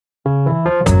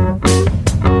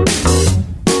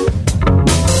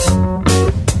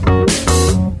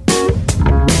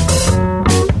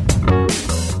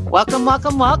Welcome,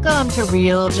 welcome, welcome to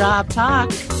Real Job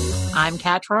Talk. I'm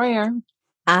Kat Troyer.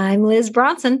 I'm Liz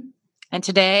Bronson. And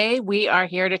today we are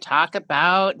here to talk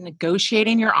about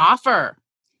negotiating your offer.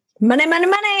 Money, money,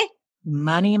 money.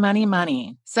 Money, money,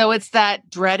 money. So it's that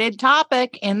dreaded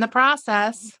topic in the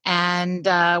process. And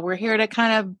we're here to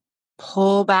kind of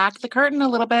pull back the curtain a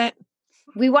little bit.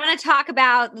 We want to talk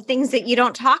about the things that you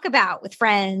don't talk about with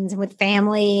friends and with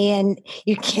family, and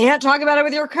you can't talk about it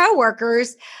with your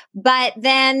coworkers. But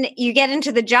then you get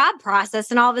into the job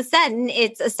process and all of a sudden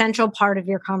it's a central part of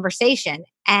your conversation.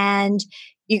 And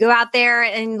you go out there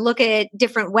and look at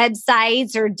different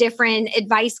websites or different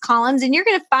advice columns, and you're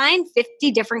going to find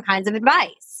 50 different kinds of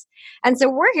advice. And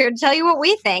so we're here to tell you what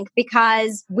we think,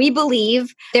 because we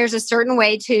believe there's a certain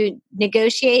way to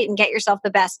negotiate and get yourself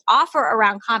the best offer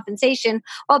around compensation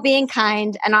while being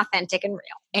kind and authentic and real.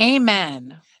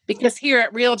 Amen. Because here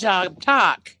at Real Job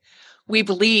Talk, we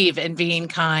believe in being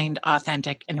kind,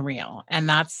 authentic, and real. And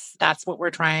that's what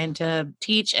we're trying to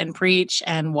teach and preach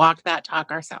and walk that talk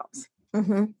ourselves.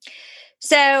 Mm-hmm.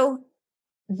 So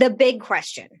the big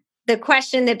question, the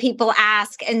question that people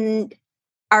ask and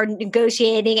are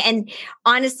negotiating. And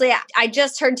honestly, I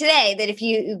just heard today that if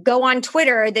you go on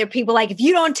Twitter, there are people like, if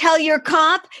you don't tell your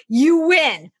comp, you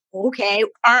win. Okay.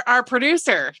 Our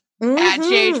producer at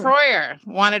Jay Troyer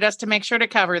wanted us to make sure to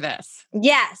cover this.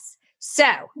 Yes. So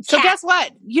Kat, guess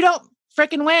what? You don't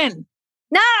freaking win.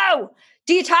 No.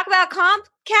 Do you talk about comp,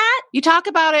 Kat? You talk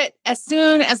about it as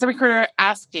soon as the recruiter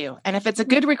asks you. And if it's a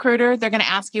good recruiter, they're going to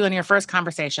ask you in your first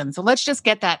conversation. So let's just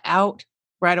get that out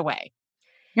right away.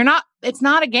 It's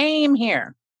not a game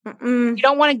here. You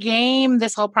don't want to game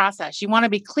this whole process. You want to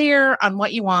be clear on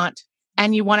what you want,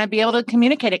 and you want to be able to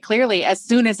communicate it clearly as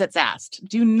soon as it's asked.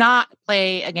 Do not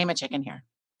play a game of chicken here.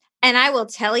 And I will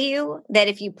tell you that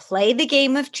if you play the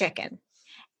game of chicken,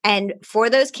 and for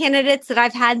those candidates that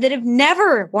I've had that have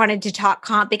never wanted to talk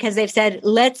comp because they've said,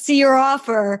 let's see your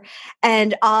offer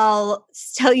and I'll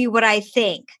tell you what I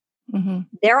think.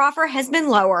 Their offer has been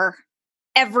lower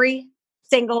every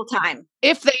single time.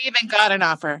 If they even got an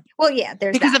offer. Well, yeah,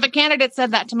 there's because that. If a candidate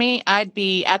said that to me, I'd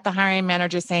be at the hiring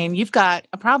manager saying, you've got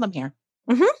a problem here.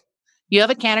 You have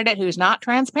a candidate who's not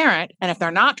transparent. And if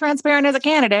they're not transparent as a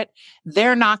candidate,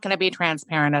 they're not going to be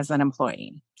transparent as an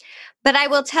employee. But I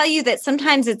will tell you that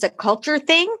sometimes it's a culture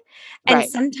thing. And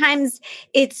sometimes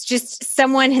it's just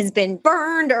someone has been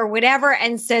burned or whatever.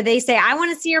 And so they say, I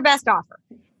want to see your best offer.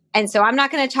 And so I'm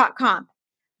not going to talk comp,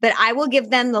 but I will give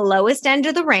them the lowest end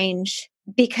of the range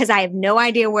because I have no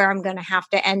idea where I'm going to have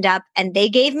to end up. And they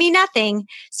gave me nothing.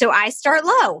 So I start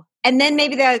low. And then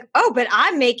maybe they're like, oh, but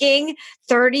I'm making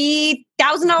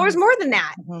 $30,000 more than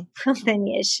that. Then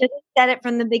you should have said it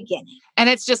from the beginning. And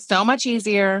it's just so much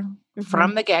easier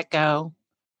from the get-go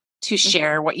to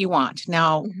share what you want.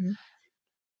 Now,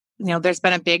 there's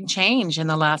been a big change in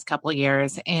the last couple of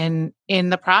years in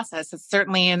the process. It's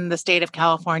certainly in the state of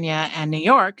California and New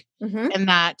York, in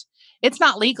that it's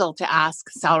not legal to ask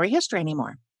salary history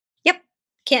anymore. Yep.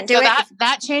 Can't do it.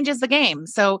 That changes the game.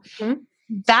 So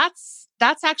that's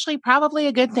actually probably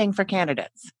a good thing for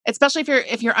candidates, especially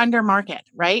if you're under market,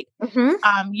 right?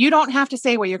 You don't have to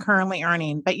say what you're currently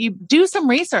earning, but you do some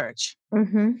research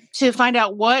to find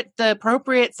out what the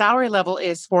appropriate salary level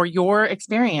is for your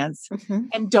experience.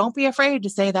 And don't be afraid to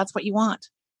say that's what you want.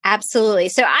 Absolutely.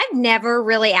 So I've never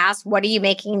really asked, what are you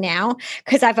making now?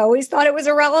 Because I've always thought it was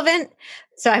irrelevant.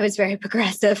 So I was very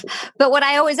progressive. But what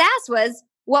I always asked was,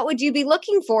 what would you be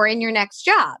looking for in your next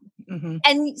job?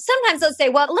 And sometimes they'll say,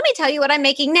 well, let me tell you what I'm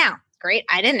making now. Great.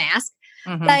 I didn't ask.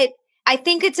 But I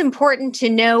think it's important to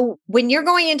know when you're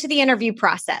going into the interview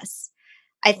process,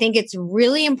 I think it's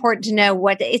really important to know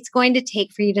what it's going to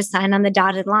take for you to sign on the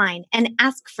dotted line and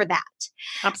ask for that.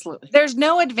 Absolutely. There's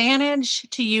no advantage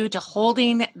to you to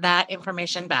holding that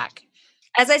information back.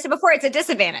 As I said before, it's a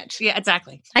disadvantage. Yeah,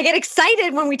 exactly. I get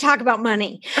excited when we talk about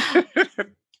money.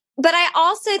 But I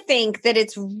also think that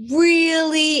it's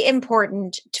really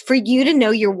important for you to know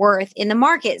your worth in the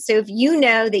market. So if you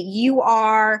know that you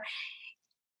are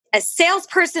a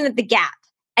salesperson at the Gap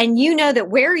and you know that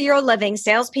where you're living,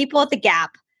 salespeople at the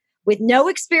Gap with no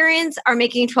experience are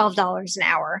making $12 an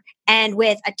hour, and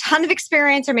with a ton of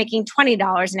experience are making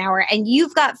 $20 an hour, and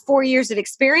you've got 4 years of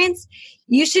experience,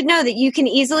 you should know that you can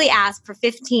easily ask for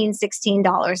 $15,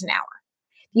 $16 an hour.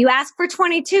 You ask for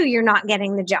 22, you're not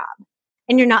getting the job.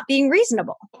 And you're not being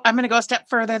reasonable. I'm going to go a step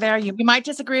further there. You might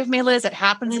disagree with me, Liz. It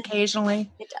happens occasionally.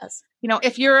 It does.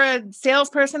 If you're a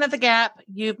salesperson at the Gap,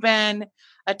 you've been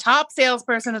a top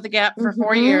salesperson at the Gap for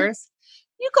 4 years,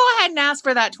 you go ahead and ask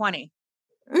for that 20.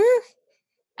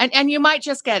 And you might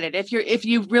just get it if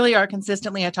you really are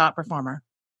consistently a top performer.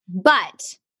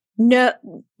 But no,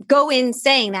 go in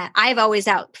saying that I've always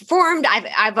outperformed.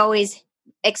 I've always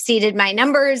exceeded my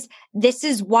numbers. This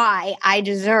is why I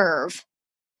deserve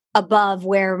above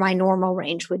where my normal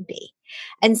range would be.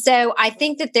 And so I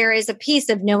think that there is a piece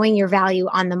of knowing your value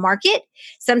on the market.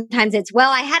 Sometimes it's,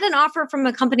 well, I had an offer from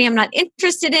a company I'm not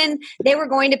interested in. They were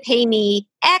going to pay me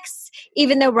X,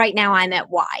 even though right now I'm at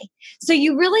Y. So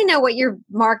you really know what your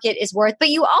market is worth, but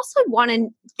you also want to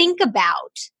think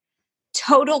about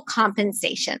total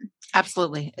compensation.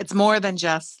 Absolutely. It's more than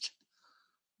just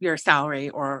your salary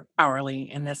or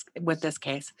hourly with this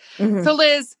case. Mm-hmm. So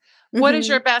Liz, what is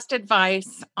your best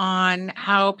advice on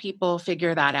how people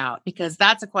figure that out? Because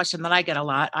that's a question that I get a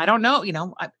lot. I don't know,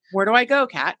 where do I go,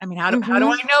 Kat? I mean, how do I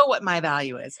know what my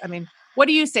value is? I mean, what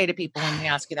do you say to people when they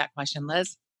ask you that question,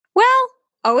 Liz? Well,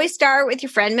 always start with your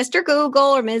friend, Mr. Google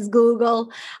or Ms.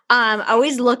 Google.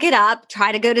 Always look it up.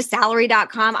 Try to go to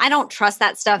salary.com. I don't trust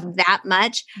that stuff that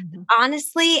much,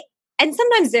 honestly. And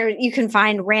sometimes you can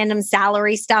find random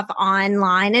salary stuff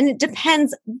online, and it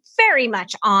depends very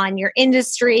much on your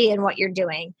industry and what you're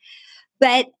doing.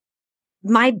 But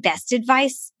my best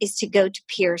advice is to go to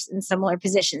peers in similar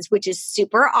positions, which is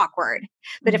super awkward.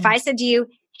 But if I said to you,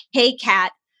 hey,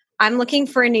 Kat, I'm looking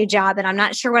for a new job and I'm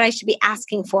not sure what I should be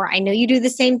asking for. I know you do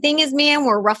the same thing as me and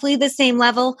we're roughly the same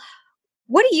level.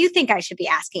 What do you think I should be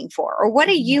asking for? Or what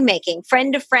are you making?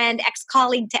 Friend to friend,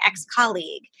 ex-colleague to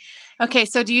ex-colleague. Okay,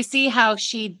 so do you see how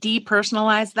she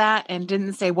depersonalized that and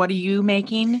didn't say, what are you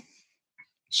making?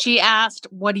 She asked,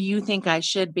 what do you think I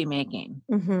should be making?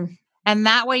 And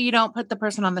that way you don't put the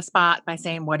person on the spot by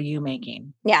saying, what are you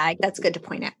making? Yeah, that's good to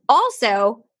point out.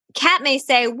 Also, Kat may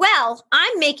say, well,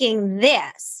 I'm making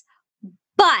this,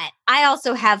 but I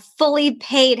also have fully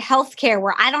paid healthcare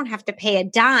where I don't have to pay a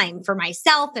dime for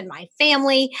myself and my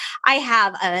family. I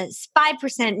have a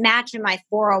 5% match in my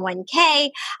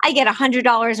 401k. I get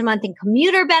 $100 a month in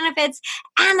commuter benefits,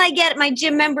 and I get my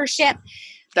gym membership.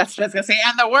 That's what I was going to say.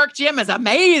 And the work gym is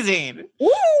amazing.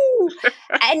 Woo!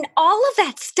 And all of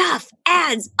that stuff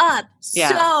adds up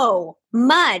so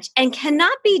much and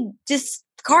cannot be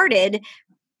discarded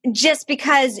just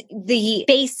because the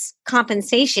base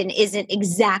compensation isn't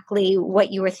exactly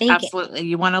what you were thinking. Absolutely.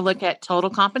 You want to look at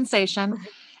total compensation,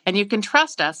 and you can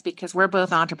trust us because we're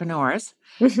both entrepreneurs.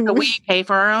 So we pay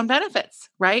for our own benefits,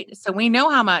 right? So we know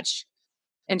how much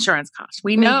insurance costs.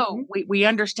 We know, we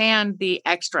understand the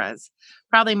extras,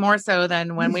 probably more so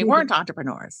than when we weren't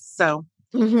entrepreneurs. So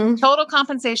total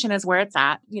compensation is where it's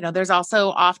at. There's also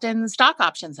often stock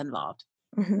options involved.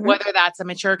 Whether that's a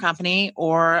mature company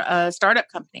or a startup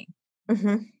company.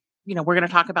 We're going to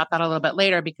talk about that a little bit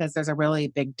later because there's a really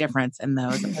big difference in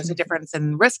those. And there's a difference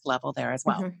in risk level there as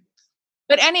well.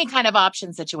 But any kind of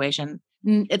option situation,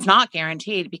 it's not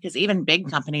guaranteed because even big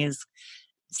companies,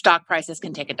 stock prices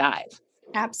can take a dive.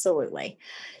 Absolutely.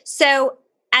 So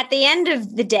at the end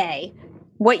of the day,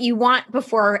 what you want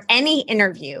before any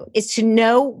interview is to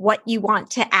know what you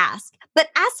want to ask, but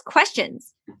ask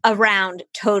questions around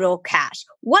total cash.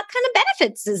 What kind of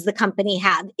benefits does the company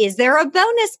have? Is there a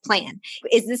bonus plan?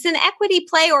 Is this an equity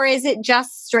play or is it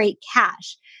just straight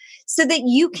cash? So that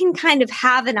you can kind of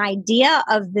have an idea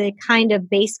of the kind of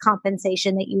base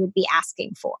compensation that you would be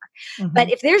asking for. But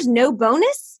if there's no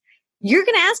bonus, you're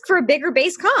going to ask for a bigger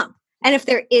base comp. And if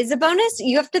there is a bonus,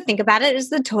 you have to think about it as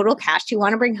the total cash you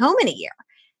want to bring home in a year.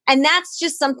 And that's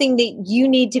just something that you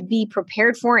need to be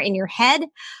prepared for in your head.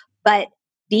 But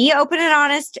be open and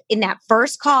honest in that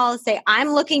first call. Say, I'm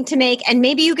looking to make, and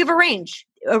maybe you give a range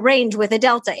with a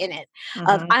delta in it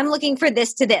of I'm looking for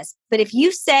this to this. But if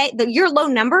you say that your low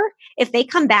number, if they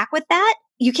come back with that,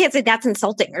 you can't say that's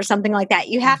insulting or something like that.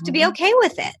 You have to be okay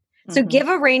with it. So give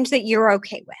a range that you're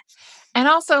okay with. And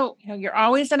also, you're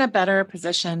always in a better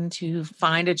position to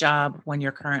find a job when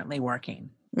you're currently working.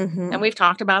 And we've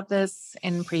talked about this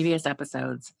in previous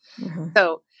episodes.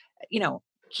 So,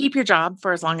 keep your job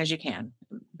for as long as you can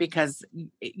because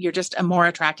you're just a more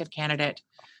attractive candidate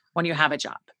when you have a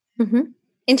job.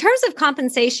 In terms of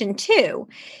compensation too,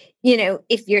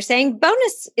 if you're saying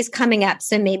bonus is coming up,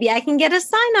 so maybe I can get a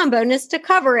sign-on bonus to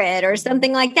cover it or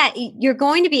something like that, you're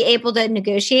going to be able to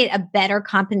negotiate a better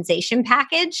compensation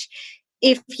package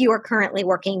if you are currently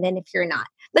working than if you're not.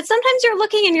 But sometimes you're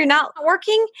looking and you're not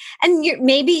working, and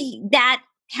maybe that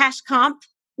cash comp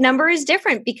number is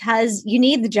different because you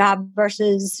need the job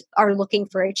versus are looking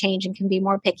for a change and can be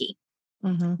more picky.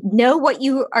 Know what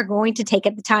you are going to take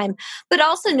at the time, but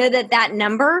also know that that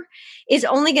number is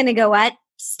only going to go up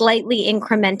slightly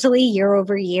incrementally year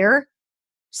over year.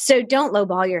 So don't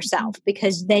lowball yourself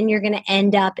because then you're going to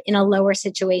end up in a lower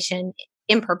situation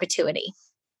in perpetuity.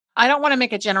 I don't want to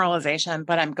make a generalization,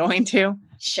 but I'm going to.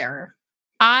 Sure.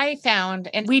 I found,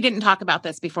 and we didn't talk about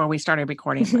this before we started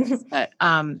recording this, but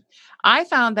I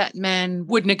found that men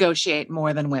would negotiate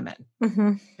more than women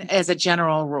as a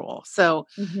general rule. So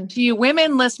to you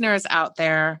women listeners out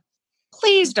there,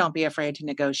 please don't be afraid to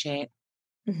negotiate.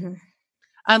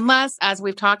 Unless, as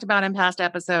we've talked about in past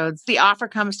episodes, the offer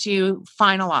comes to you,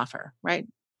 final offer, right?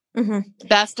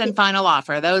 Best and final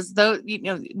offer. Those,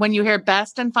 when you hear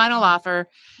best and final offer,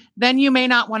 then you may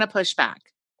not want to push back.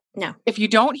 No. If you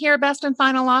don't hear best and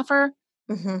final offer,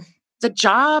 the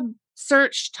job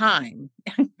search time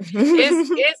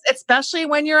is especially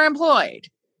when you're employed.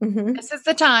 This is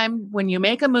the time when you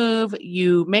make a move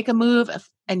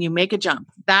and you make a jump.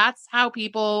 That's how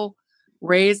people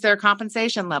raise their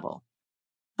compensation level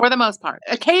for the most part.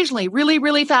 Occasionally, really,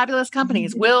 really fabulous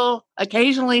companies will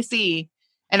occasionally see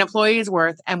an employee's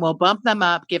worth and will bump them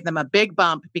up, give them a big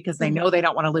bump because they know they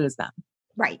don't want to lose them.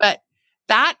 Right. But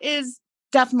that is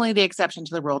definitely the exception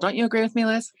to the rule. Don't you agree with me,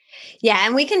 Liz? Yeah.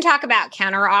 And we can talk about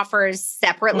counter offers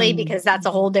separately because that's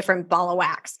a whole different ball of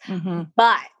wax.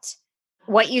 But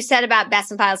what you said about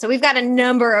best and final. So we've got a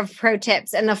number of pro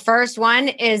tips. And the first one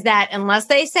is that unless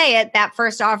they say it, that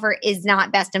first offer is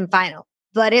not best and final.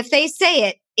 But if they say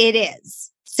it, it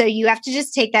is. So you have to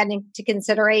just take that into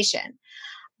consideration.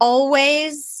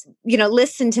 Always,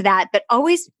 listen to that, but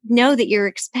always know that you're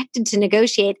expected to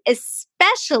negotiate,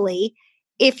 especially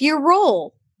if your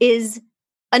role is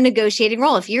a negotiating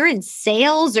role. If you're in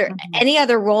sales or any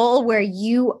other role where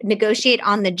you negotiate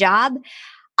on the job,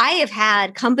 I have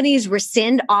had companies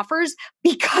rescind offers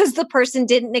because the person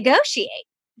didn't negotiate.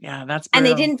 Yeah, that's brutal. And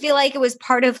they brutal. didn't feel like it was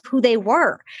part of who they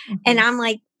were. And I'm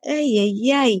like,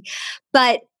 ay.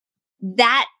 But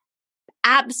that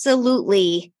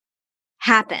absolutely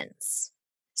happens.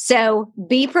 So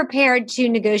be prepared to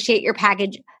negotiate your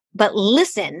package, but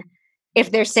listen if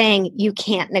they're saying you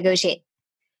can't negotiate.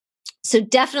 So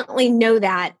definitely know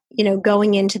that,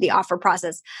 going into the offer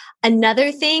process.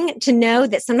 Another thing to know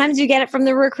that sometimes you get it from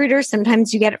the recruiter,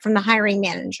 sometimes you get it from the hiring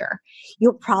manager.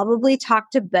 You'll probably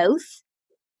talk to both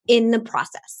in the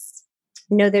process.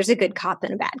 There's a good cop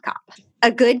and a bad cop.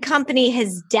 A good company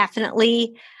has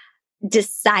definitely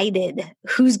decided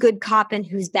who's good cop and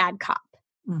who's bad cop.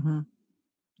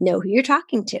 Know who you're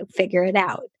talking to, figure it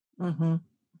out.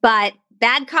 But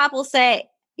bad cop will say,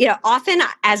 often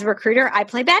as a recruiter, I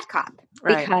play bad cop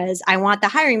because I want the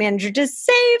hiring manager to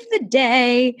save the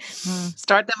day.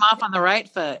 Start them off on the right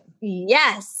foot.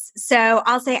 Yes. So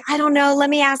I'll say, I don't know. Let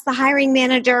me ask the hiring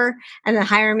manager. And the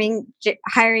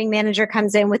hiring manager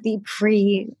comes in with the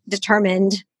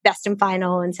predetermined best and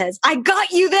final and says, I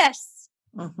got you this.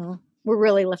 We're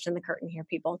really lifting the curtain here,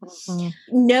 people.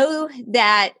 Know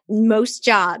that most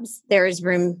jobs, there is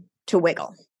room to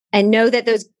wiggle. And know that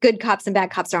those good cops and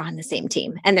bad cops are on the same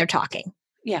team and they're talking.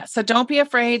 Yeah. So don't be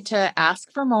afraid to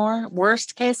ask for more.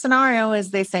 Worst case scenario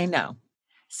is they say no.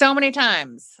 So many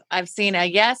times I've seen a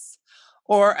yes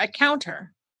or a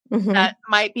counter that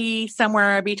might be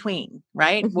somewhere between,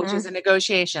 right? Which is a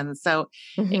negotiation. So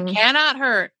it cannot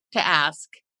hurt to ask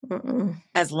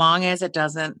as long as it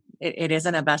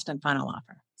isn't a best and final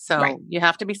offer. So you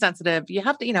have to be sensitive. You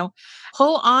have to,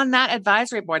 pull on that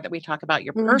advisory board that we talk about,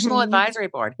 your personal advisory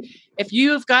board. If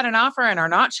you've got an offer and are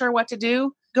not sure what to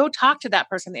do, go talk to that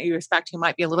person that you respect who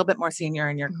might be a little bit more senior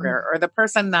in your career, or the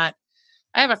person that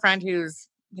I have a friend who's,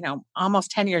 almost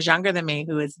 10 years younger than me,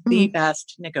 who is the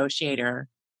best negotiator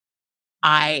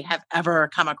I have ever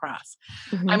come across.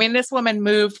 I mean, this woman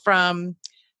moved from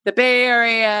the Bay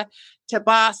Area to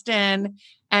Boston,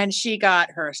 and she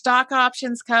got her stock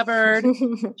options covered.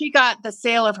 She got the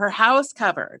sale of her house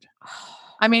covered.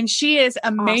 I mean, she is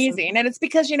amazing. Awesome. And it's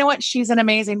because, you know what? She's an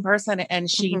amazing person and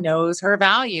she knows her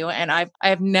value. And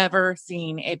I've never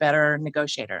seen a better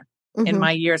negotiator in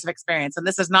my years of experience. And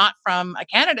this is not from a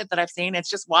candidate that I've seen. It's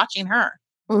just watching her.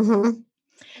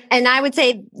 And I would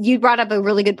say you brought up a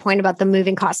really good point about the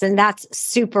moving costs, and that's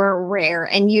super rare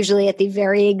and usually at the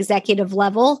very executive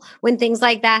level when things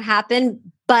like that happen.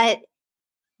 But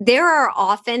there are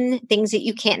often things that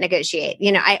you can't negotiate.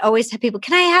 I always have people,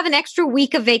 can I have an extra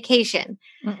week of vacation?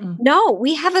 No,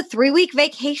 we have a 3-week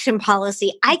vacation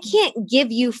policy. I can't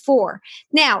give you 4.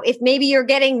 Now, if maybe you're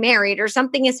getting married or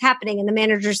something is happening and the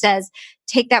manager says,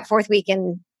 take that 4th week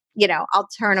and I'll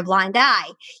turn a blind eye.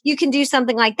 You can do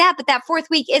something like that, but that 4th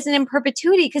week isn't in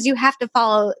perpetuity because you have to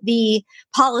follow the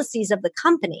policies of the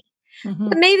company.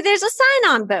 But maybe there's a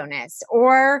sign-on bonus,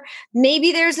 or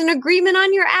maybe there's an agreement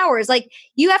on your hours. Like,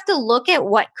 you have to look at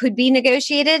what could be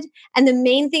negotiated. And the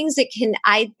main things that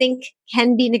I think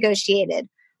can be negotiated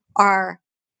are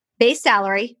base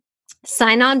salary,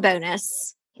 sign-on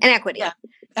bonus, and equity.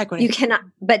 Equity. You cannot,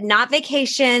 but not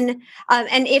vacation.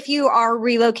 And if you are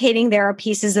relocating, there are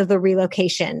pieces of the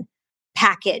relocation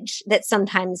package that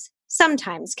sometimes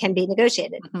can be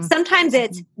negotiated. Mhm. Sometimes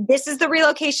it's, this is the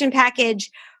relocation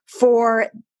package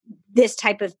for this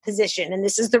type of position, and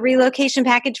this is the relocation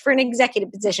package for an executive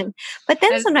position. But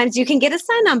then sometimes you can get a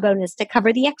sign-on bonus to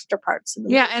cover the extra parts.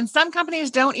 Yeah, and some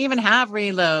companies don't even have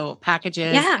relo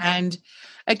packages. Yeah. And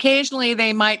occasionally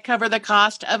they might cover the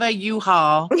cost of a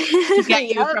U-Haul to get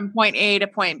you from point A to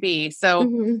point B. So,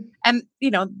 and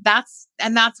that's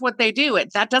what they do.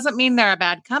 That doesn't mean they're a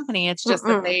bad company. It's just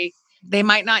that they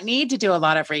might not need to do a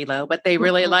lot of relo, but they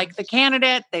really like the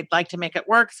candidate. They'd like to make it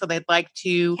work. So they'd like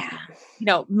to,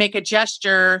 make a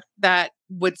gesture that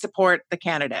would support the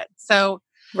candidate. So,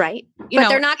 right. But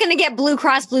they're not going to get Blue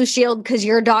Cross Blue Shield because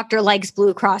your doctor likes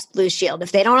Blue Cross Blue Shield.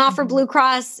 If they don't offer Blue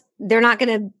Cross, they're not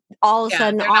going to all of a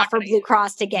sudden offer Blue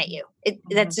Cross to get you.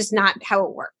 That's just not how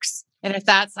it works. And if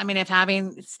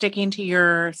sticking to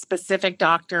your specific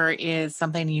doctor is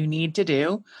something you need to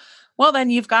do, well, then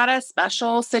you've got a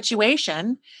special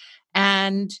situation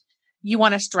and you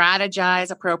want to strategize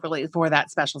appropriately for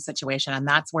that special situation. And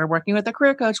that's where working with a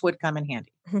career coach would come in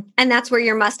handy. And that's where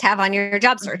your must-have on your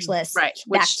job search list. Right.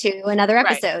 Back to another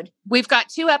episode. Right. We've got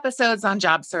 2 episodes on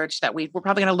job search that we're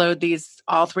probably going to load these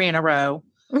all 3 in a row.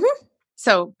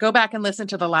 So go back and listen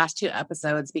to the last 2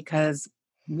 episodes because,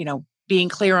 being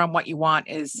clear on what you want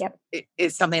is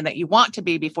something that you want to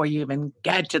be before you even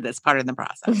get to this part of the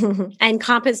process. And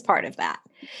comp is part of that.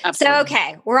 Absolutely. So,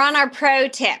 okay, we're on our pro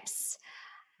tips.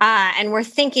 And we're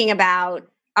thinking about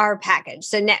our package.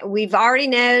 So we've already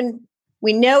known,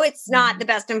 we know it's not the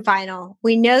best and final.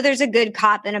 We know there's a good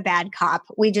cop and a bad cop.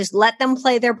 We just let them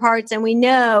play their parts. And we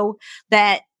know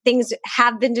that things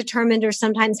have been determined or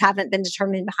sometimes haven't been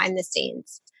determined behind the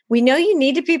scenes. We know you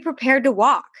need to be prepared to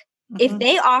walk. If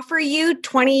they offer you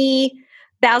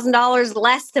 $20,000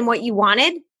 less than what you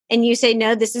wanted and you say,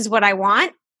 no, this is what I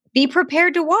want, be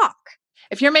prepared to walk.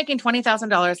 If you're making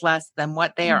 $20,000 less than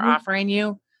what they are offering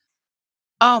you,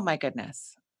 oh my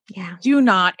goodness. Yeah. Do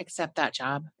not accept that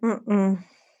job.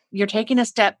 You're taking a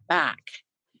step back.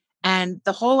 And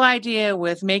the whole idea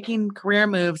with making career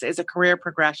moves is a career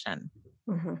progression.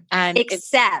 And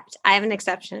except, I have an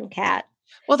exception, Kat.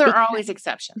 Well, there are always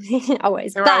exceptions.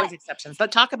 Always. There are always exceptions.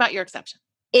 But talk about your exception.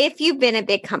 If you've been at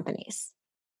big companies,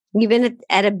 you've been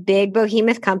at a big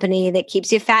behemoth company that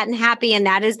keeps you fat and happy, and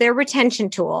that is their retention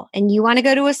tool. And you want to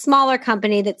go to a smaller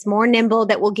company that's more nimble,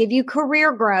 that will give you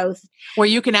career growth. Where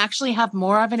you can actually have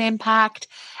more of an impact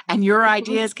and your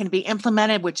ideas can be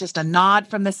implemented with just a nod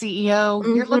from the CEO.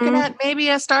 You're looking at maybe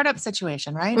a startup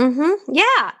situation, right?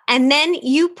 Yeah. And then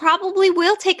you probably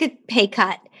will take a pay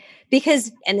cut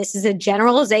because, and this is a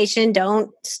generalization,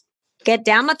 don't get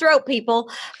down my throat, people,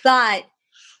 but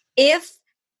if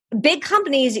big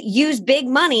companies use big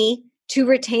money to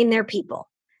retain their people,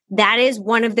 that is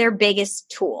one of their biggest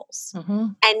tools.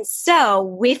 And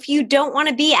so if you don't want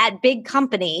to be at big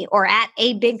company or at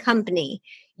a big company,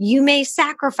 you may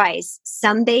sacrifice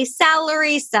some base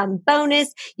salary, some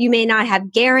bonus. You may not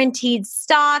have guaranteed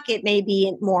stock. It may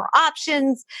be more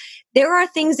options. There are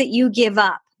things that you give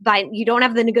up, but you don't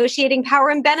have the negotiating power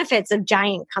and benefits of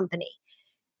giant company.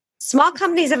 Small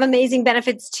companies have amazing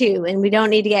benefits too, and we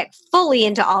don't need to get fully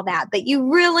into all that, but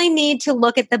you really need to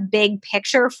look at the big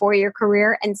picture for your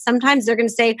career. And sometimes they're going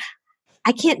to say,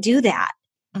 I can't do that.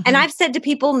 And I've said to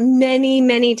people many,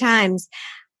 many times,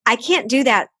 I can't do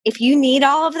that. If you need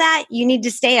all of that, you need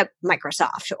to stay at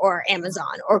Microsoft or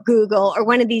Amazon or Google or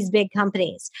one of these big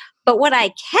companies. But what I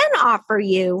can offer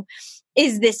you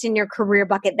is this in your career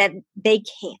bucket that they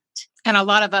can't. And a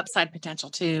lot of upside potential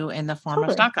too in the form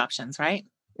of stock options, right?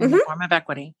 In the form of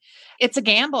equity. It's a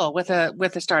gamble with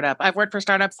a startup. I've worked for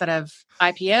startups that have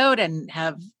IPO'd and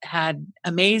have had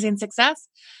amazing success.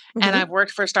 And I've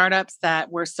worked for startups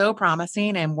that were so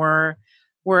promising and were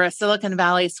a Silicon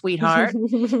Valley sweetheart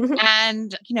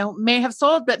and, may have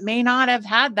sold, but may not have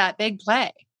had that big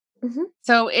play.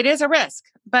 So it is a risk,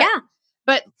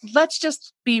 but let's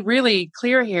just be really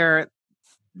clear here.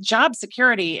 Job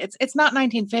security, it's not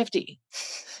 1950.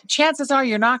 Chances are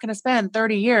you're not going to spend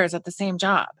 30 years at the same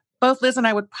job. Both Liz and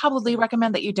I would probably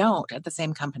recommend that you don't at the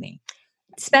same company.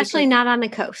 Especially not on the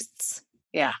coasts.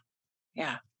 Yeah.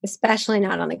 Especially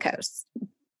not on the coasts.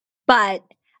 But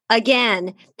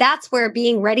again, that's where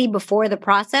being ready before the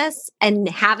process and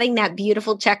having that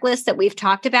beautiful checklist that we've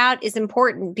talked about is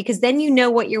important, because then you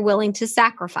know what you're willing to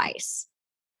sacrifice.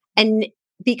 And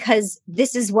because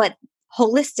this is what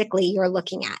holistically you're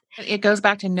looking at. It goes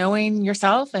back to knowing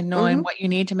yourself and knowing what you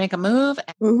need to make a move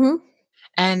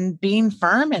and being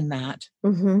firm in that.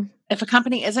 If a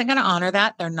company isn't going to honor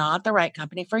that, they're not the right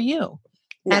company for you.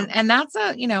 No. And that's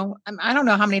I don't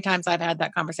know how many times I've had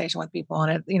that conversation with people,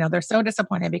 and they're so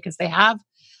disappointed because they have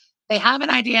an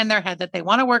idea in their head that they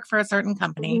want to work for a certain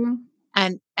company,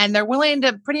 Mhm. and they're willing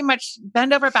to pretty much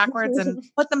bend over backwards and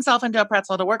put themselves into a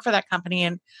pretzel to work for that company,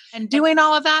 and doing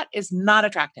all of that is not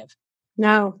attractive.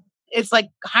 No. It's like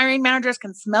hiring managers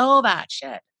can smell that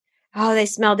shit. Oh, they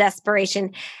smell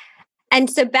desperation. And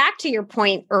so back to your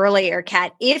point earlier,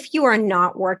 Kat, if you are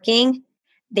not working,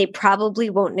 they probably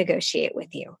won't negotiate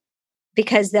with you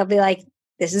because they'll be like,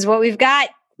 this is what we've got.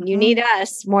 You need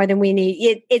us more than we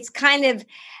need. It's kind of,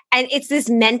 and it's this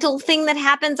mental thing that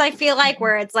happens, I feel like,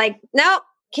 where it's like, nope,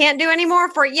 can't do any more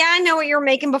for it. Yeah, I know what you were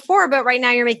making before, but right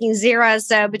now you're making zero.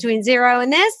 So between zero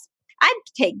and this, I'd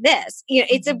take this.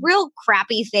 It's a real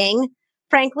crappy thing,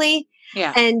 frankly.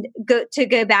 Yeah. And go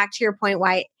back to your point,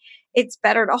 why it's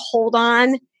better to hold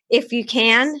on if you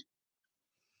can,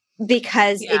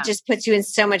 because it just puts you in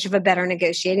so much of a better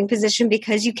negotiating position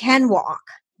because you can walk.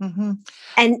 Mm-hmm.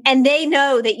 And they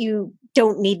know that you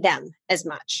don't need them as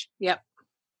much. Yep.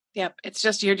 It's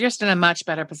just, you're just in a much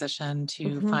better position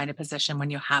to find a position when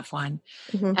you have one.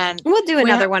 Mm-hmm. And we'll do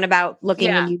another one about looking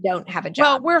when you don't have a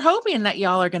job. Well, we're hoping that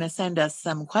y'all are going to send us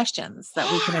some questions that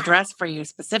we can address for you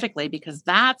specifically, because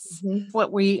that's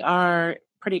what we are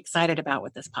pretty excited about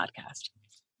with this podcast.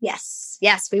 Yes.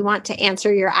 We want to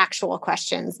answer your actual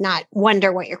questions, not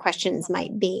wonder what your questions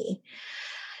might be.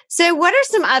 So what are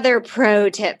some other pro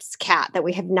tips, Kat, that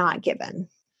we have not given?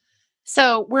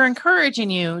 So we're encouraging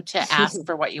you to ask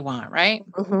for what you want, right?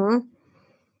 Mm-hmm.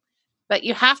 But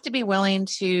you have to be willing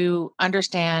to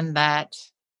understand that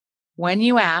when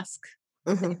you ask,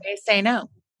 they may say no.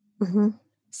 Mm-hmm.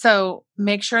 So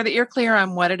make sure that you're clear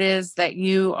on what it is that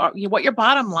what your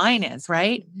bottom line is,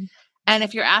 right? Mm-hmm. And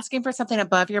if you're asking for something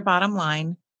above your bottom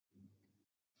line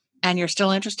and you're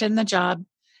still interested in the job,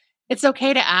 it's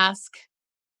okay to ask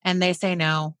and they say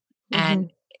no.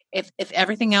 And if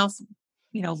everything else,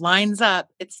 lines up,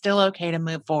 it's still okay to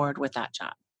move forward with that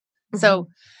job. So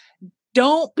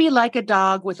don't be like a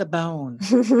dog with a bone.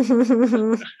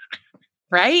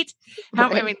 Right?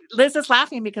 I mean, Liz is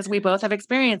laughing because we both have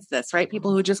experienced this, right?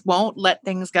 People who just won't let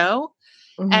things go.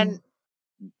 And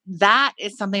that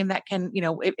is something that can,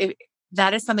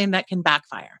 that is something that can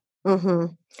backfire.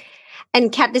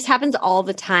 And Kat, this happens all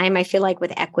the time, I feel like,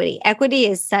 with equity. Equity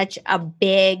is such a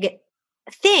big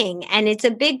thing, and it's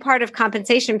a big part of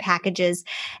compensation packages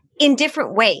in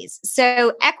different ways.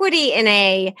 So equity in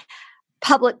a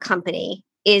public company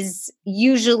is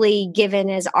usually given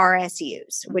as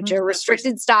RSUs, which are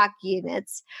restricted stock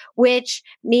units, which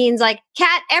means like,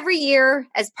 Kat, every year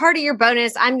as part of your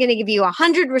bonus, I'm going to give you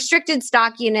 100 restricted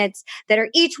stock units that are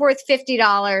each worth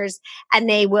 $50, and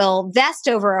they will vest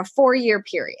over a 4-year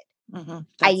period.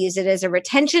 I use it as a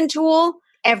retention tool.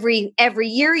 Every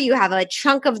year you have a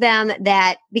chunk of them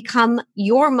that become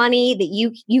your money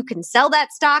that you can sell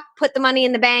that stock, put the money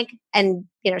in the bank, and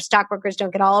stockbrokers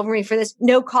don't get all over me for this.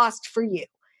 No cost for you.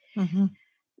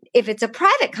 If it's a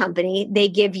private company, they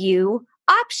give you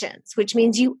options, which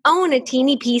means you own a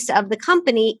teeny piece of the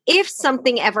company if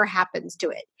something ever happens to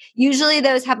it. Usually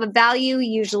those have a value.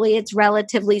 Usually it's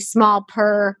relatively small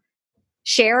per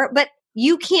share, but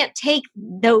you can't take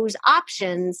those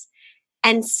options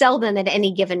and sell them at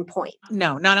any given point.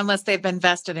 No, not unless they've been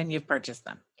vested and you've purchased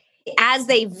them. As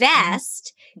they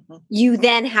vest, you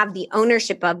then have the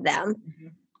ownership of them.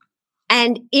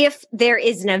 And if there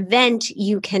is an event,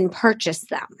 you can purchase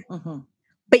them.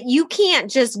 But you can't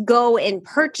just go and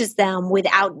purchase them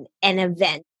without an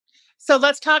event. So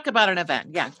let's talk about an event.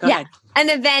 Yeah, go ahead. An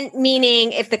event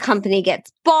meaning if the company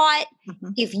gets bought,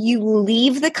 if you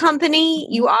leave the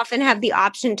company, you often have the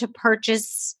option to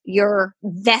purchase your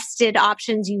vested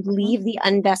options. You leave the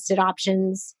unvested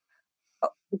options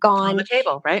gone. On the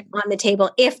table, right? On the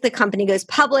table. If the company goes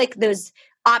public, those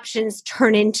options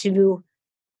turn into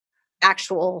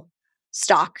actual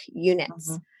stock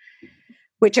units,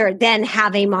 which are then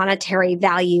have a monetary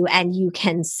value and you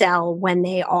can sell when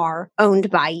they are owned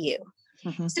by you.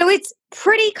 So it's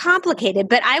pretty complicated,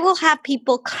 but I will have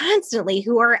people constantly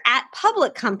who are at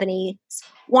public companies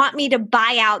want me to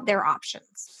buy out their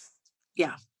options.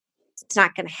 Yeah. It's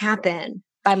not going to happen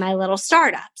by my little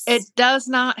startups. It does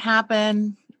not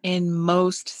happen in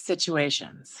most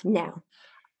situations. No.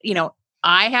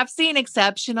 I have seen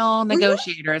exceptional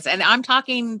negotiators, and I'm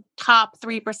talking top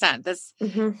 3%. This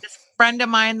friend of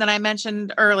mine that I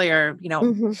mentioned earlier,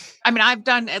 I mean, I've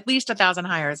done at least 1,000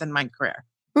 hires in my career.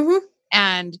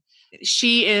 And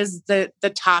she is the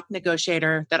top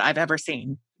negotiator that I've ever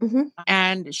seen.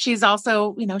 And she's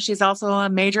also, she's also a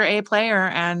major A player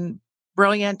and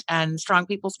brilliant and strong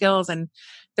people skills. And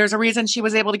there's a reason she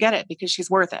was able to get it, because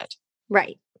she's worth it.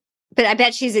 Right. But I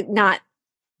bet she's not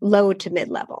low to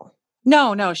mid-level.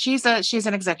 No, she's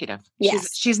an executive.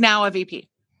 Yes. She's now a VP.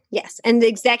 Yes. And the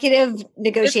executive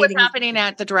negotiating. This was happening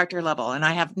at the director level, and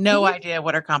I have no idea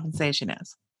what her compensation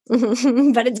is.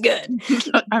 But it's good.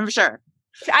 I'm sure.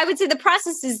 I would say the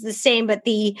process is the same, but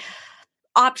the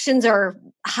options are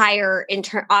higher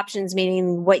options,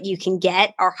 meaning what you can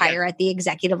get are higher at the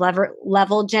executive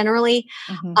level generally,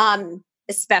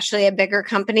 especially at bigger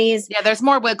companies. Yeah, there's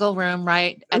more wiggle room,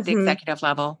 right, at the executive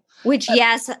level. Which,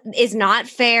 yes, is not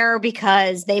fair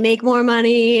because they make more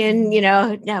money and,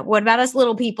 what about us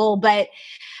little people? But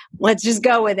let's just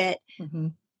go with it.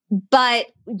 But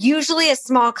usually a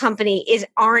small company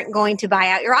aren't going to buy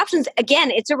out your options. Again,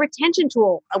 it's a retention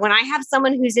tool. When I have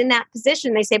someone who's in that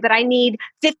position, they say, but I need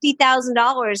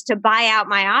 $50,000 to buy out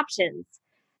my options.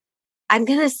 I'm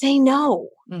going to say no,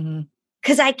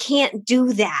 because I can't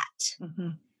do that.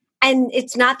 And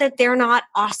it's not that they're not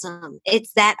awesome.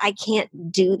 It's that I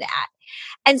can't do that.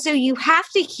 And so you have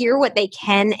to hear what they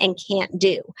can and can't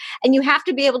do. And you have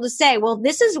to be able to say, well,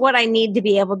 this is what I need to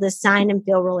be able to sign and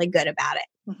feel really good about it.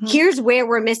 Here's where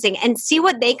we're missing, and see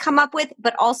what they come up with,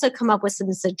 but also come up with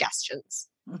some suggestions.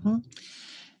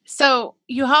 So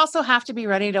you also have to be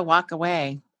ready to walk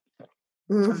away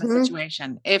from the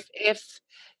situation. If it's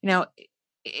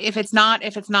not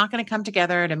going to come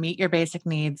together to meet your basic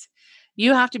needs,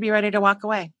 you have to be ready to walk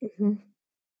away.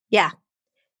 Yeah.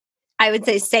 I would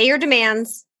say your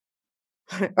demands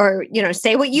or,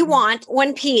 say what you want.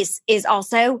 One piece is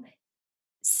also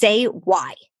say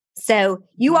why. So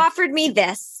you offered me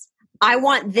this. I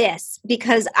want this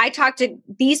because I talked to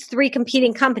these 3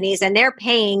 competing companies and they're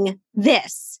paying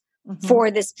this for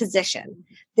this position.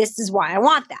 This is why I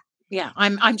want that. Yeah.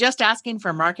 I'm just asking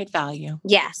for market value.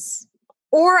 Yes.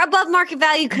 Or above market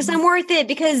value because I'm worth it,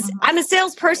 because I'm a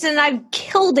salesperson and I've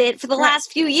killed it for the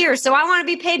last few years. So I want to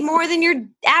be paid more than your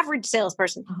average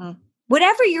salesperson.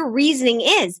 Whatever your reasoning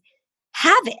is,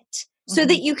 have it so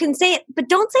that you can say it, but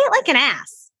don't say it like an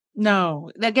ass.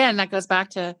 No, again, that goes back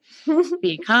to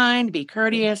be kind, be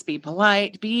courteous, be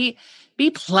polite, be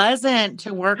pleasant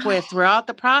to work with throughout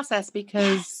the process,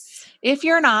 because if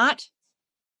you're not,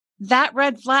 that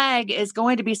red flag is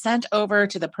going to be sent over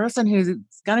to the person who's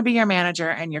going to be your manager.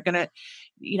 And you're going to,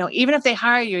 even if they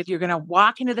hire you, you're going to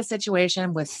walk into the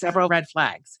situation with several red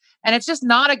flags. And it's just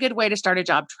not a good way to start a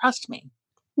job. Trust me.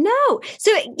 No.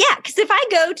 So because if I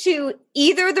go to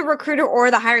either the recruiter or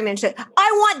the hiring manager,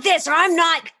 I want this, or I'm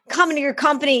not coming to your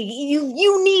company.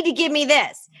 You need to give me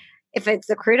this. If it's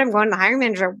the recruiter, I'm going to the hiring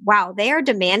manager. Wow, they are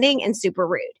demanding and super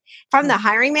rude. If I'm the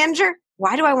hiring manager,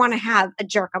 why do I want to have a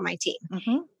jerk on my team?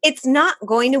 It's not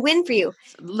going to win for you.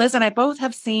 Liz and I both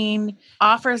have seen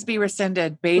offers be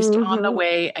rescinded based on the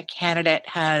way a candidate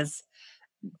has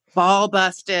ball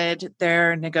busted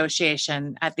their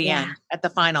negotiation at the end, at the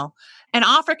final. An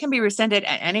offer can be rescinded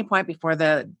at any point before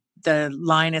the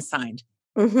line is signed.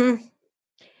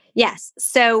 Yes.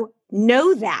 So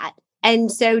know that.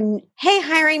 And so, hey,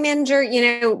 hiring manager,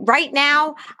 right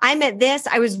now I'm at this.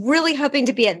 I was really hoping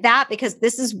to be at that because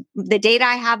this is the data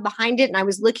I have behind it. And I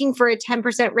was looking for a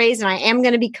 10% raise, and I am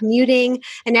going to be commuting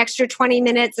an extra 20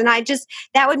 minutes. And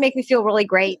that would make me feel really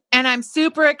great. And I'm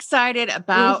super excited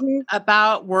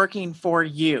about working for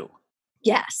you.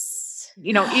 Yes.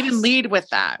 Even lead with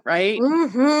that, right?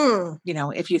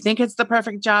 If you think it's the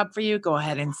perfect job for you, go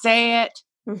ahead and say it.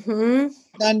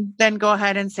 Then go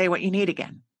ahead and say what you need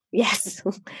again. Yes.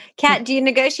 Kat, do you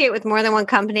negotiate with more than one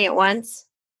company at once?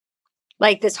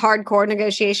 Like this hardcore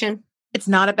negotiation? It's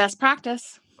not a best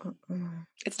practice.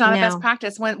 It's not a best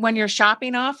practice. When you're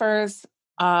shopping offers,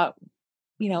 a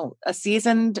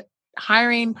seasoned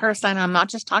hiring person, I'm not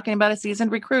just talking about a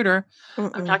seasoned recruiter.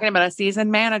 I'm talking about a seasoned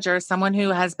manager, someone who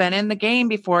has been in the game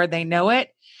before. They know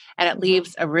it, and it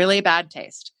leaves a really bad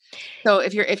taste. So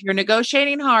if you're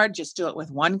negotiating hard, just do it with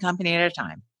one company at a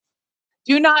time.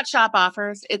 Do not shop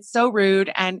offers. It's so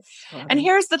rude. And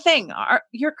here's the thing.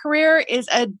 Your career is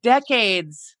a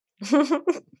decades.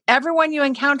 Everyone you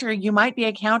encounter, you might be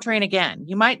encountering again.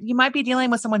 You might be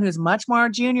dealing with someone who's much more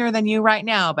junior than you right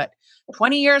now, but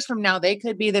 20 years from now, they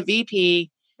could be the VP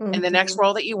in the next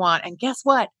role that you want. And guess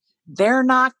what? They're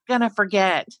not going to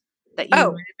forget that you might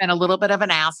have been a little bit of an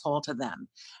asshole to them.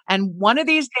 And one of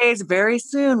these days, very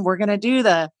soon, we're going to do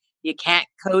the You Can't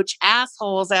Coach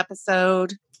Assholes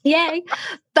episode. Yay.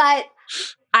 But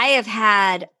I have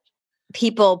had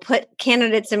people put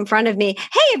candidates in front of me.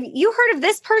 Hey, have you heard of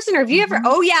this person? Or have you ever?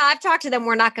 Oh yeah, I've talked to them.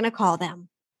 We're not going to call them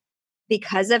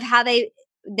because of how they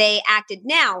acted.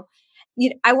 Now,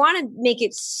 I want to make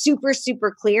it super,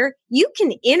 super clear. You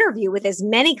can interview with as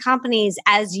many companies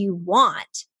as you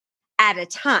want at a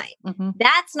time. Mm-hmm.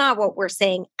 That's not what we're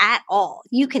saying at all.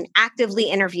 You can actively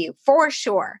interview for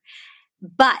sure.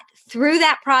 But through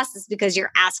that process, because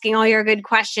you're asking all your good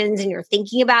questions and you're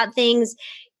thinking about things,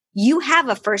 you have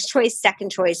a first choice, second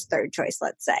choice, third choice,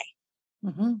 let's say.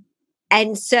 Mm-hmm.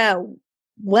 And so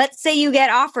let's say you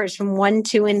get offers from 1,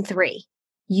 2, and 3.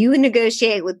 You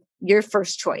negotiate with your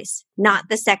first choice, not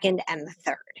the second and the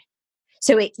third.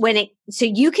 So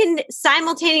you can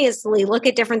simultaneously look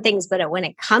at different things, but when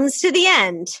it comes to the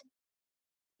end,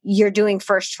 you're doing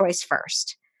first choice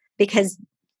first, because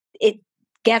it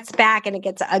gets back and it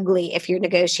gets ugly if you're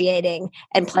negotiating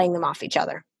and playing them off each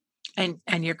other. And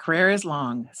your career is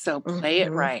long, so play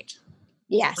it right.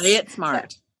 Yes. Play it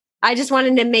smart. So I just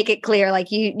wanted to make it clear,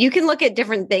 like you can look at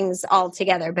different things all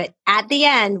together, but at the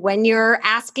end, when you're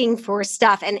asking for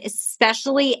stuff, and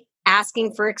especially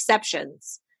asking for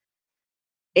exceptions,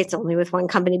 it's only with one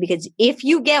company, because if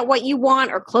you get what you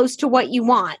want or close to what you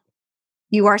want,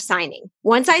 you are signing.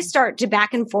 Once I start to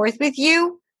back and forth with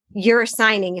you, you're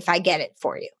signing if I get it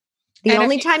for you. The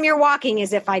only time you're walking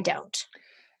is if I don't.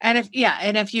 And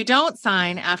if you don't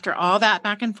sign after all that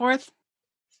back and forth,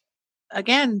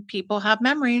 again, people have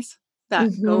memories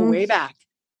that go way back.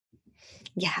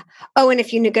 Yeah. Oh, and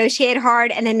if you negotiate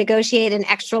hard and then negotiate an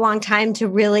extra long time to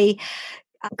really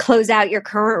close out your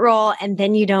current role, and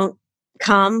then you don't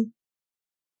come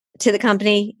to the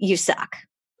company, you suck.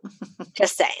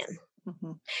 Just saying.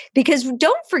 Mm-hmm. Because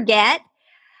don't forget,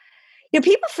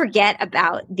 people forget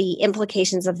about the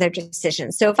implications of their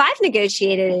decisions. So if I've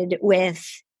negotiated with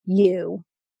you,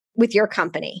 with your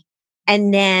company,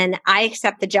 and then I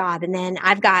accept the job, and then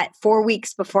I've got 4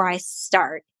 weeks before I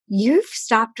start, you've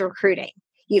stopped recruiting.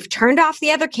 You've turned off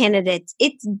the other candidates.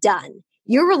 It's done.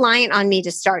 You're reliant on me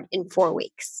to start in 4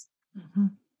 weeks. Mm-hmm.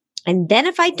 And then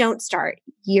if I don't start,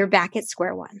 you're back at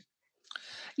square one.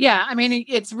 Yeah. I mean,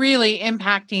 it's really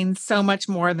impacting so much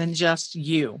more than just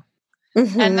you.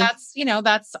 Mm-hmm. And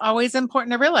that's always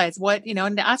important to realize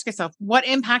and to ask yourself, what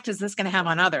impact is this going to have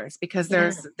on others? Because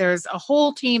there's a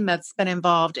whole team that's been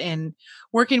involved in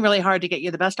working really hard to get you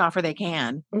the best offer they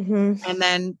can. Mm-hmm. And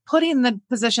then putting the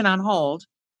position on hold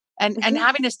and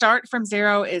having to start from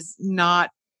zero is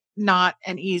not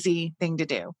an easy thing to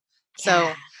do.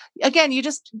 So again, you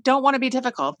just don't want to be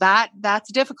difficult.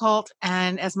 That's difficult.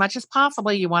 And as much as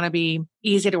possible, you want to be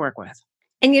easy to work with.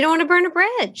 And you don't want to burn a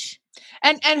bridge.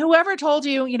 And whoever told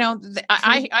you,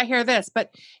 I hear this,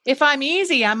 but if I'm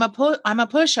easy, I'm a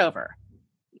pushover.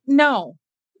 No.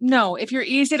 If you're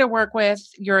easy to work with,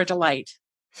 you're a delight.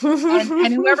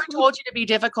 and whoever told you to be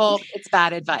difficult, it's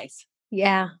bad advice.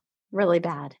 Yeah, really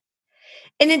bad.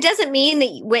 And it doesn't mean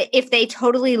that if they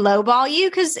totally lowball you,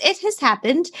 because it has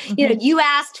happened. Mm-hmm. You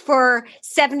asked for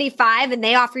 75 and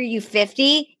they offer you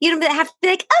 50. You don't have to be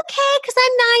like, okay, because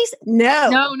I'm nice.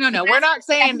 No. We're not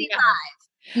saying 75.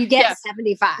 You get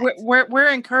 75. We're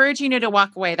encouraging you to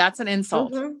walk away. That's an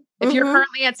insult. Mm-hmm. If you're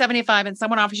currently at 75 and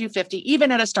someone offers you 50,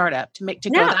 even at a startup to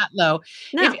go that low,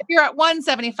 if you're at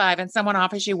 175 and someone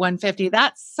offers you 150,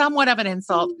 that's somewhat of an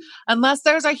insult, unless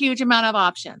there's a huge amount of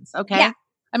options. Okay. Yeah.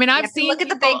 I mean, I've seen look at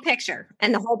the big picture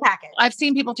and the whole package. I've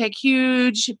seen people take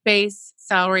huge base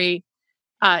salary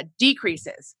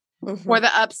decreases for the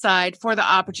upside, for the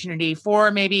opportunity, for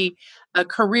maybe a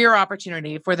career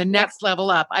opportunity, for the next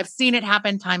level up. I've seen it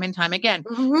happen time and time again.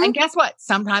 Mm-hmm. And guess what?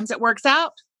 Sometimes it works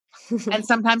out and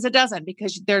sometimes it doesn't,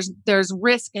 because there's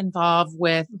risk involved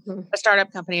with a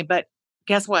startup company. But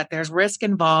guess what? There's risk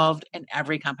involved in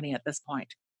every company at this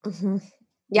point. Mm-hmm.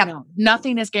 Yep.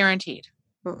 Nothing is guaranteed.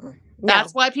 Mm-mm.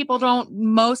 That's why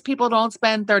most people don't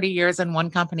spend 30 years in one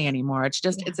company anymore. It's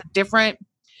just, it's a different,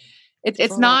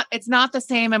 it's not the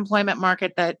same employment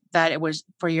market that it was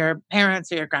for your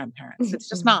parents or your grandparents. It's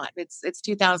just not. It's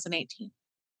 2018.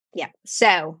 Yeah.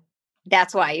 So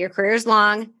that's why your career is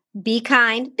long. Be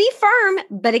kind, be firm.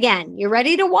 But again, you're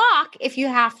ready to walk if you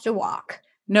have to walk.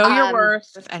 Know your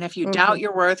worth. And if you doubt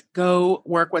your worth, go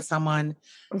work with someone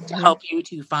to help you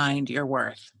to find your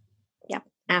worth. Yep.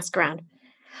 Ask around.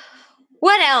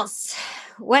 What else?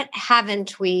 What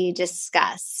haven't we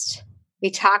discussed? We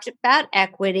talked about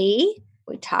equity.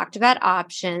 We talked about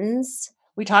options.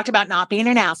 We talked about not being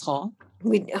an asshole.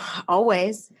 We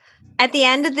always. At the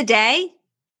end of the day,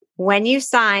 when you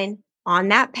sign on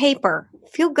that paper,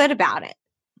 feel good about it.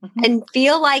 And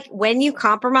feel like when you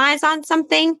compromise on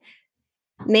something,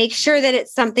 make sure that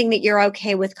it's something that you're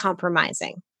okay with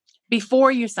compromising.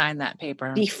 Before you sign that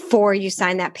paper.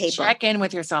 Check in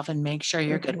with yourself and make sure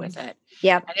you're good with it.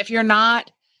 Yep. And if you're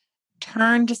not,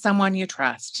 turn to someone you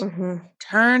trust.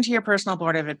 Turn to your personal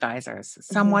board of advisors,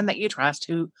 someone that you trust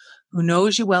who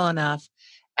knows you well enough,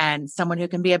 and someone who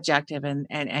can be objective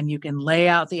and you can lay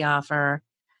out the offer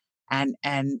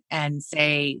and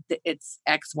say that it's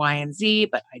X, Y, and Z,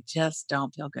 but I just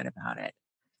don't feel good about it.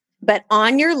 But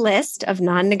on your list of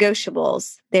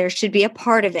non-negotiables, there should be a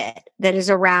part of it that is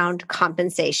around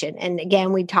compensation. And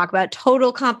again, we talk about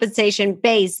total compensation,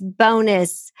 base,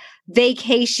 bonus,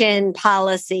 vacation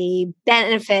policy,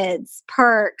 benefits,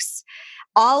 perks,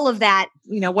 all of that.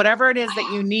 Whatever it is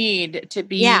that you need to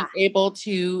be able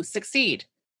to succeed.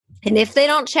 And if they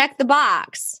don't check the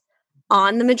box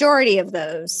on the majority of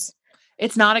those,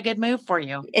 it's not a good move for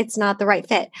you. It's not the right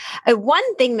fit.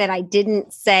 One thing that I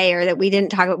didn't say or that we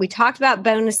didn't talk about, we talked about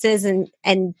bonuses and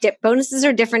bonuses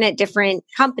are different at different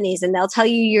companies, and they'll tell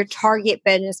you your target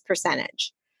bonus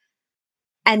percentage.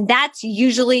 And that's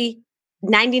usually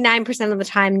 99% of the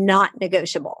time not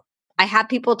negotiable. I have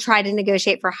people try to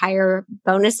negotiate for higher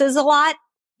bonuses a lot.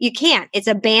 You can't. It's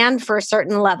a band for a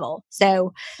certain level.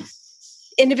 So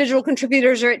individual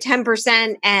contributors are at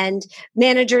 10% and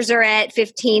managers are at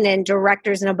 15 and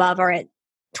directors and above are at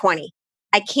 20.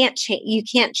 You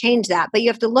can't change that, but you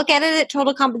have to look at it at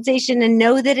total compensation and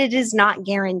know that it is not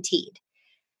guaranteed.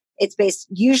 It's based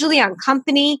usually on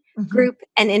company, group,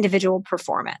 and individual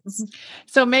performance.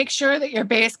 So make sure that your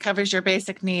base covers your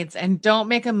basic needs and don't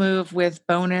make a move with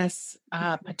bonus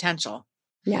potential.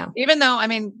 No. Even though,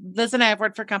 Liz and I have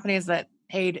worked for companies that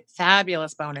paid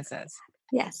fabulous bonuses.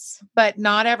 Yes. But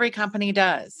not every company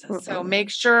does. Mm-hmm. So make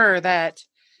sure that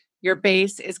your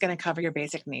base is going to cover your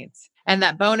basic needs. And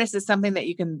that bonus is something that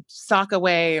you can sock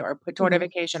away or put toward a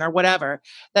vacation or whatever,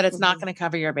 that it's not going to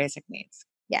cover your basic needs.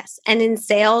 Yes. And in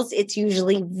sales, it's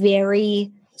usually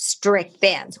very strict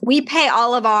bands. We pay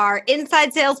all of our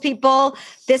inside salespeople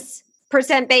this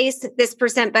 % base, this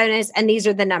 % bonus, and these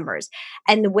are the numbers.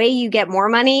 And the way you get more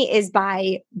money is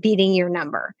by beating your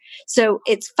number. So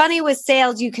it's funny with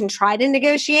sales, you can try to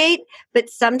negotiate, but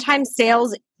sometimes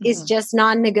sales is just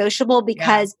non-negotiable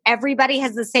because everybody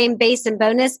has the same base and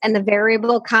bonus and the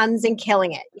variable comes in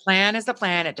killing it. Plan is the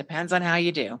plan. It depends on how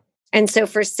you do. And so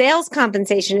for sales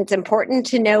compensation, it's important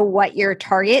to know what your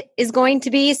target is going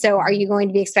to be. So are you going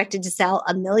to be expected to sell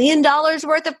 $1 million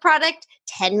worth of product,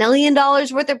 $10 million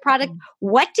worth of product?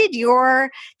 What did your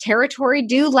territory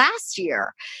do last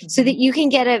year? So that you can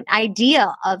get an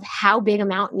idea of how big a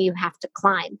mountain you have to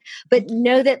climb. But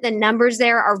know that the numbers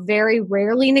there are very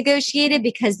rarely negotiated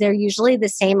because they're usually the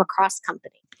same across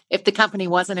company. If the company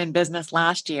wasn't in business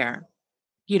last year,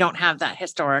 you don't have that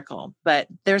historical, but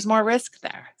there's more risk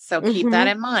there. So keep that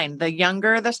in mind. The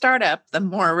younger the startup, the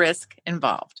more risk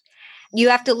involved. You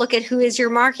have to look at who is your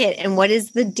market and what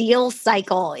is the deal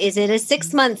cycle. Is it a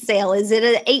 6-month sale? Is it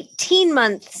an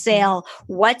 18-month sale?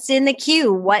 What's in the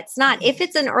queue? What's not? If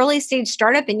it's an early stage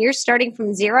startup and you're starting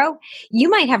from zero, you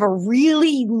might have a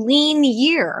really lean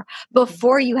year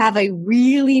before you have a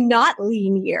really not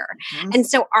lean year. And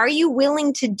so are you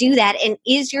willing to do that? And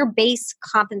is your base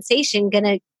compensation going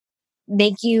to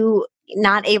make you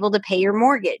not able to pay your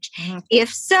mortgage?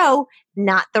 If so,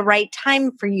 not the right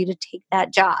time for you to take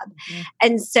that job.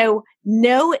 And so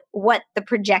know what the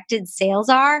projected sales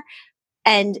are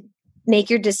and make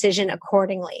your decision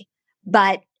accordingly.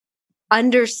 But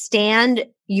understand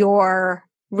your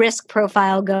risk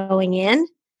profile going in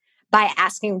by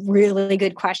asking really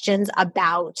good questions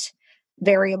about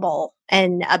variable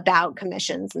and about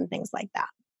commissions and things like that.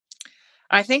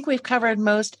 I think we've covered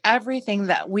most everything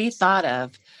that we thought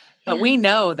of, but we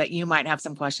know that you might have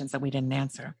some questions that we didn't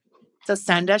answer. So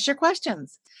send us your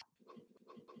questions.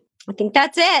 I think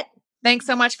that's it. Thanks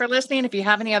so much for listening. If you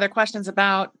have any other questions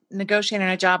about negotiating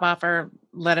a job offer,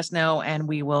 let us know and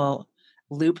we will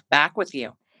loop back with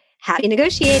you. Happy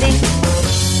negotiating.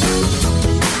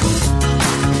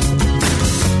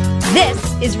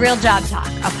 This is Real Job Talk,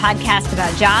 a podcast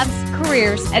about jobs,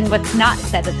 careers, and what's not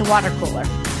said at the water cooler.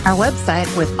 Our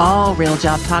website with all Real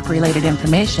Job Talk related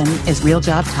information is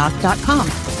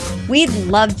realjobtalk.com. We'd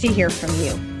love to hear from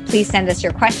you. Please send us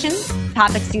your questions,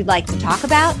 topics you'd like to talk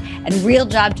about, and Real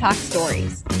Job Talk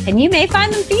stories. And you may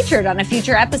find them featured on a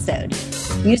future episode.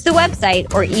 Use the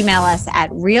website or email us at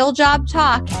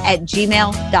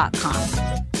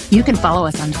realjobtalk@gmail.com. You can follow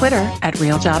us on Twitter at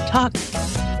Real Job Talk.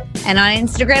 And on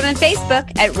Instagram and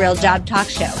Facebook at Real Job Talk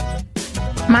Show.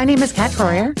 My name is Kat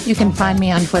Troyer. You can find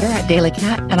me on Twitter at Daily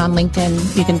Kat, and on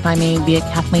LinkedIn, you can find me via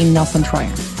Kathleen Nelson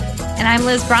Troyer. And I'm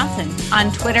Liz Bronson.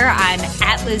 On Twitter, I'm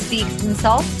at Liz Beaks and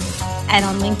Salt. And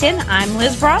on LinkedIn, I'm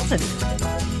Liz Bronson.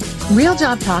 Real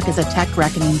Job Talk is a Tech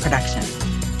Reckoning production.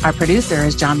 Our producer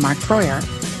is John Mark Troyer.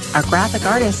 Our graphic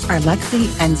artists are Lexi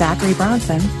and Zachary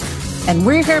Bronson. And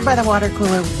we're here by the water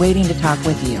cooler waiting to talk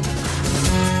with you.